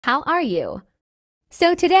How are you?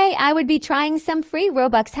 So today I would be trying some free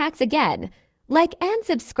Robux hacks again. Like and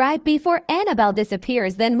subscribe before Annabelle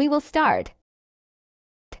disappears, then we will start.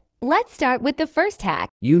 Let's start with the first hack.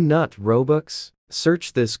 You nut Robux?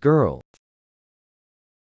 Search this girl.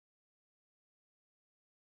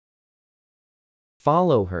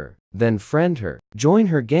 Follow her, then friend her. Join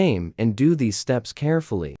her game and do these steps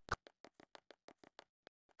carefully.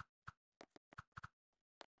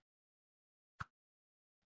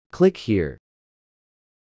 Click here.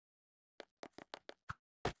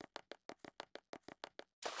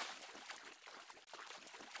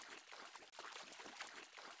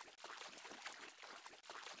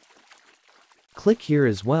 Click here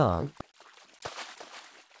as well.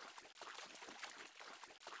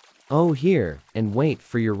 Oh, here, and wait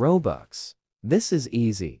for your Robux. This is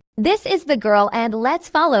easy. This is the girl and let's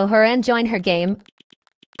follow her and join her game.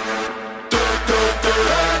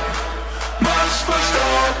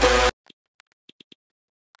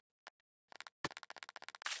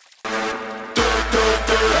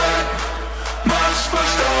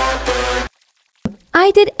 I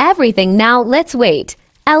did everything, now let's wait.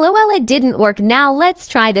 LOL, it didn't work, now let's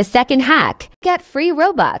try the second hack. Get free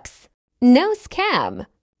Robux. No scam.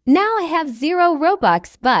 Now I have 0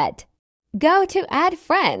 Robux, but go to add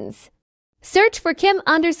friends. Search for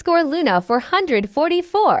Kim_Luna for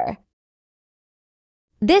 144.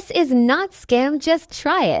 This is not scam, just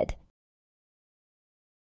try it.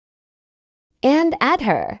 And add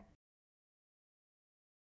her.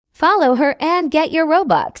 Follow her and get your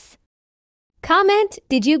Robux. Comment,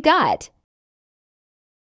 did you got?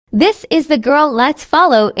 This is the girl, let's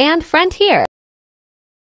follow and friend here.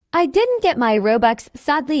 I didn't get my Robux,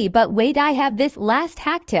 sadly, but wait, I have this last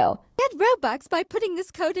hack too. Get Robux by putting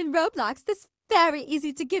this code in Roblox. This very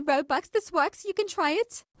easy to get Robux. This works. You can try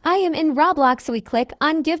it. I am in Roblox. We click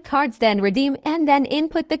on gift cards, then redeem, and then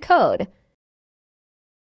input the code.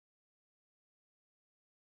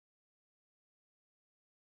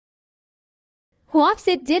 Whoops,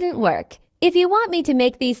 it didn't work. If you want me to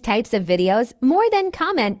make these types of videos, more than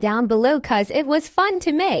comment down below cause it was fun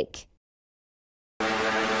to make.